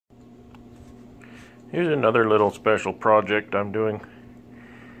Here's another little special project I'm doing.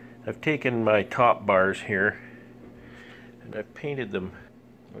 I've taken my top bars here and I've painted them,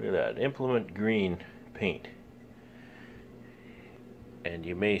 look at that, implement green paint. And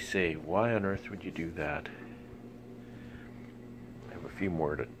you may say, why on earth would you do that? I have a few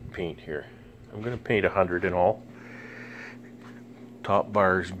more to paint here. I'm going to paint 100 in all. Top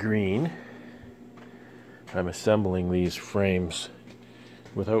bars green. I'm assembling these frames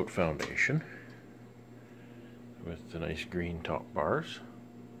without foundation, with the nice green top bars.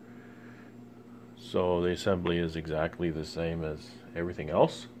 So the assembly is exactly the same as everything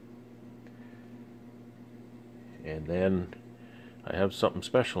else. And then I have something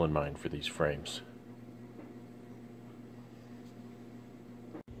special in mind for these frames.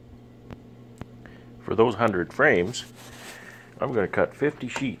 For those 100 frames, I'm going to cut 50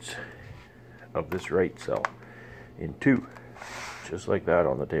 sheets of this right cell in two, just like that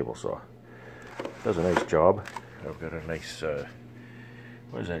on the table saw. Does a nice job. I've got a nice,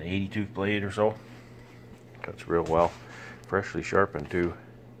 what is that, 80 tooth blade or so. Cuts real well. Freshly sharpened too.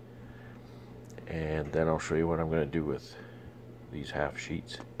 And then I'll show you what I'm going to do with these half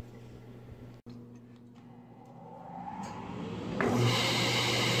sheets.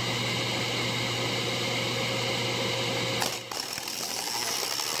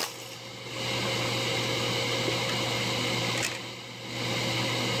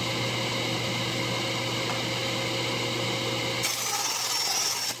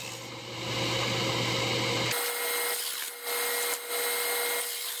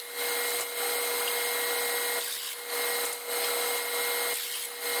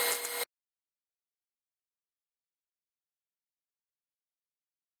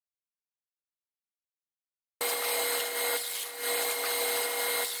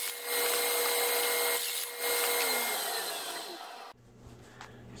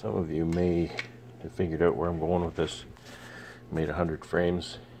 Some of you may have figured out where I'm going with this. I made 100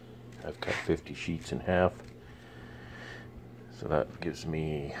 frames. I've cut 50 sheets in half. So that gives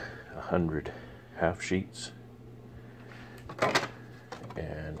me 100 half sheets.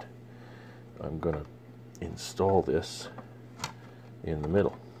 And I'm going to install this in the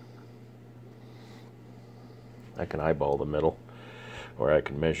middle. I can eyeball the middle, or I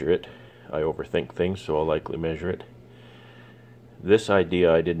can measure it. I overthink things, so I'll likely measure it. This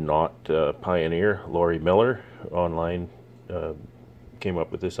idea I did not pioneer. Lori Miller online came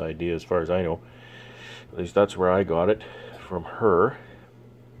up with this idea, as far as I know. At least that's where I got it, from her.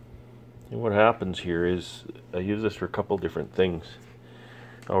 And what happens here is I use this for a couple different things.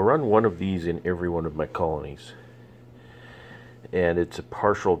 I'll run one of these in every one of my colonies. And it's a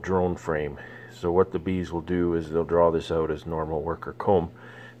partial drone frame. So what the bees will do is they'll draw this out as normal worker comb.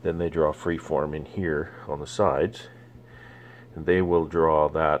 Then they draw freeform in here on the sides. And they will draw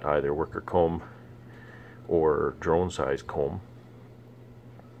that either worker comb or drone size comb,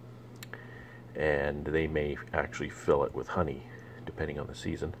 and they may actually fill it with honey depending on the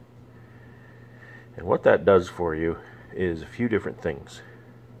season. And what that does for you is a few different things.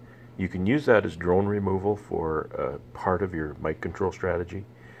 You can use that as drone removal for part of your mite control strategy.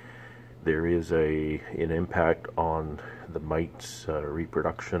 There is an impact on the mite's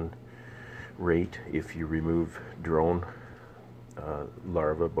reproduction rate if you remove drone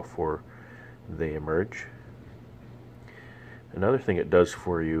larvae before they emerge. Another thing it does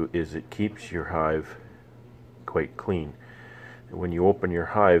for you is it keeps your hive quite clean. When you open your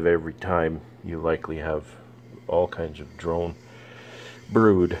hive every time, you likely have all kinds of drone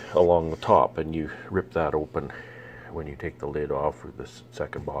brood along the top, and you rip that open when you take the lid off, or the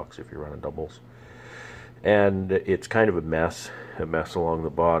second box if you're running doubles. And it's kind of a mess along the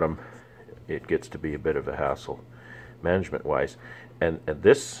bottom. It gets to be a bit of a hassle management wise, and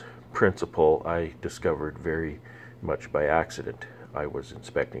this principle I discovered very much by accident. I was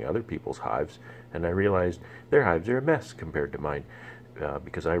inspecting other people's hives and I realized their hives are a mess compared to mine,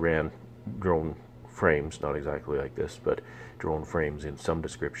 because I ran drone frames, not exactly like this, but drone frames in some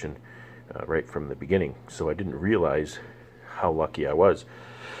description right from the beginning. So I didn't realize how lucky I was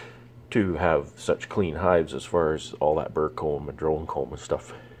to have such clean hives as far as all that burr comb and drone comb and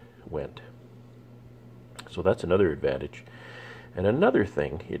stuff went. So that's another advantage. And another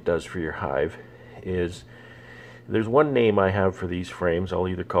thing it does for your hive is, there's one name I have for these frames. I'll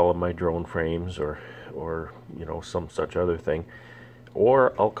either call them my drone frames or you know, some such other thing,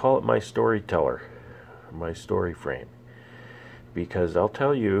 or I'll call it my storyteller, my story frame, because I'll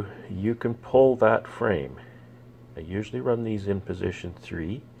tell you, you can pull that frame. I usually run these in position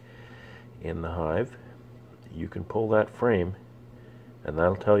 3 in the hive. You can pull that frame and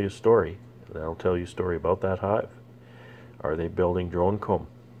that'll tell you a story. That'll tell you a story about that hive. Are they building drone comb?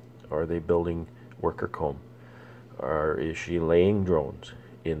 Are they building worker comb? Or is she laying drones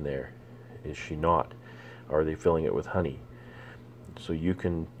in there? Is she not? Are they filling it with honey? So you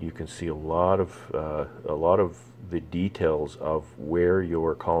can see a lot of the details of where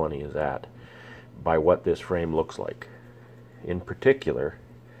your colony is at by what this frame looks like. In particular,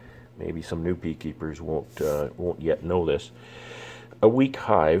 maybe some new beekeepers won't yet know this. A weak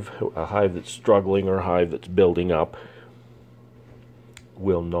hive, a hive that's struggling or a hive that's building up,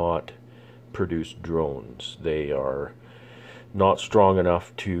 will not produce drones. They are not strong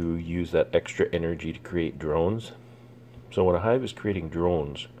enough to use that extra energy to create drones. So when a hive is creating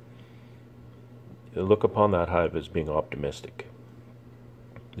drones, look upon that hive as being optimistic.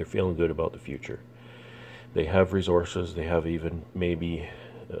 They're feeling good about the future. They have resources. They have even maybe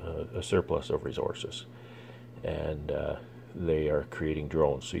a surplus of resources, and they are creating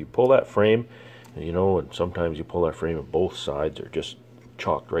drones. So you pull that frame, and sometimes you pull that frame and both sides are just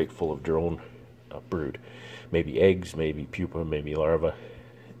chocked right full of drone brood. Maybe eggs, maybe pupa, maybe larva.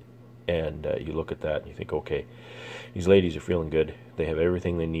 And you look at that and you think, okay, these ladies are feeling good. They have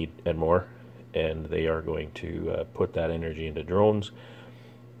everything they need and more, and they are going to put that energy into drones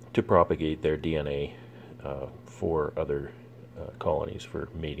to propagate their DNA for other colonies, for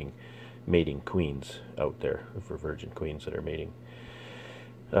mating queens out there, for virgin queens that are mating.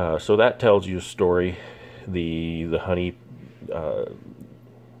 So that tells you a story. The honey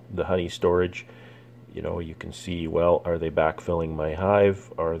storage. You can see, well, are they backfilling my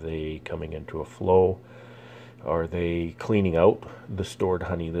hive? Are they coming into a flow? Are they cleaning out the stored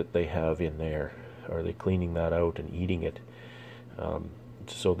honey that they have in there? Are they cleaning that out and eating it?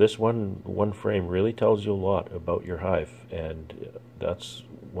 So this one frame really tells you a lot about your hive, and that's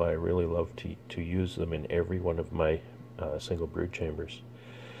why I really love to use them in every one of my single brood chambers.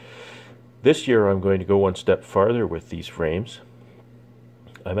 This year I'm going to go one step farther with these frames.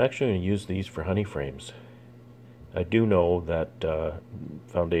 I'm actually going to use these for honey frames. I do know that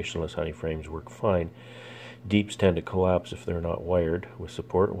foundationless honey frames work fine. Deeps tend to collapse if they're not wired with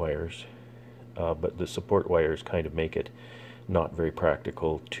support wires, but the support wires kind of make it not very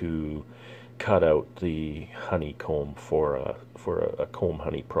practical to cut out the honeycomb for a comb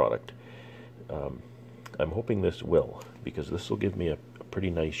honey product. I'm hoping this will, because this will give me a pretty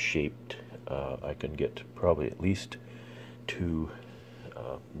nice shaped, I can get probably at least 2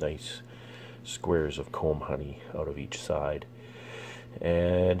 nice squares of comb honey out of each side.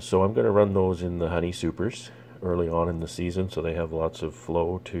 And so I'm going to run those in the honey supers early on in the season, so they have lots of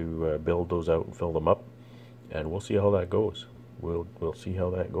flow to build those out and fill them up, and we'll see how that goes. We'll see how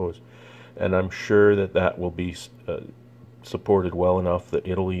that goes, and I'm sure that will be supported well enough that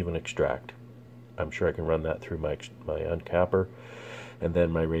it'll even extract. I'm sure I can run that through my uncapper and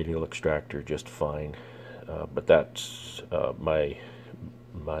then my radial extractor just fine, but that's my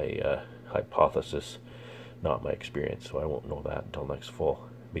hypothesis, not my experience, so I won't know that until next fall,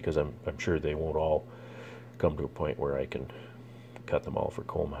 because I'm sure they won't all come to a point where I can cut them all for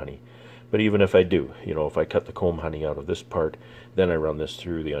comb honey. But even if I do, if I cut the comb honey out of this part, then I run this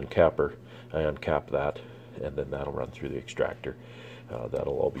through the uncapper, I uncap that, and then that'll run through the extractor.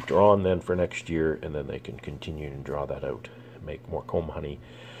 That'll all be drawn then for next year, and then they can continue and draw that out, make more comb honey,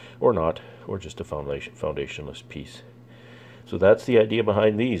 or not, or just a foundationless piece. So that's the idea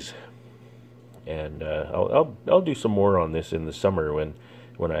behind these, and I'll do some more on this in the summer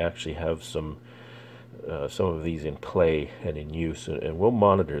when I actually have some of these in play and in use, and we'll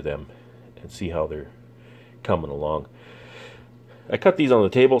monitor them and see how they're coming along. I cut these on the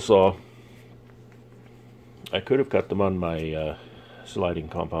table saw. I could have cut them on my sliding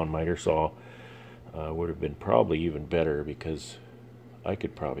compound miter saw. Would have been probably even better, because I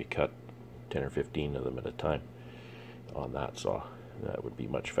could probably cut 10 or 15 of them at a time on that saw. That would be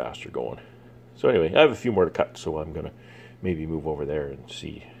much faster going. So anyway, I have a few more to cut, so I'm going to maybe move over there and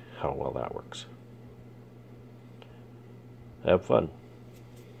see how well that works. Have fun.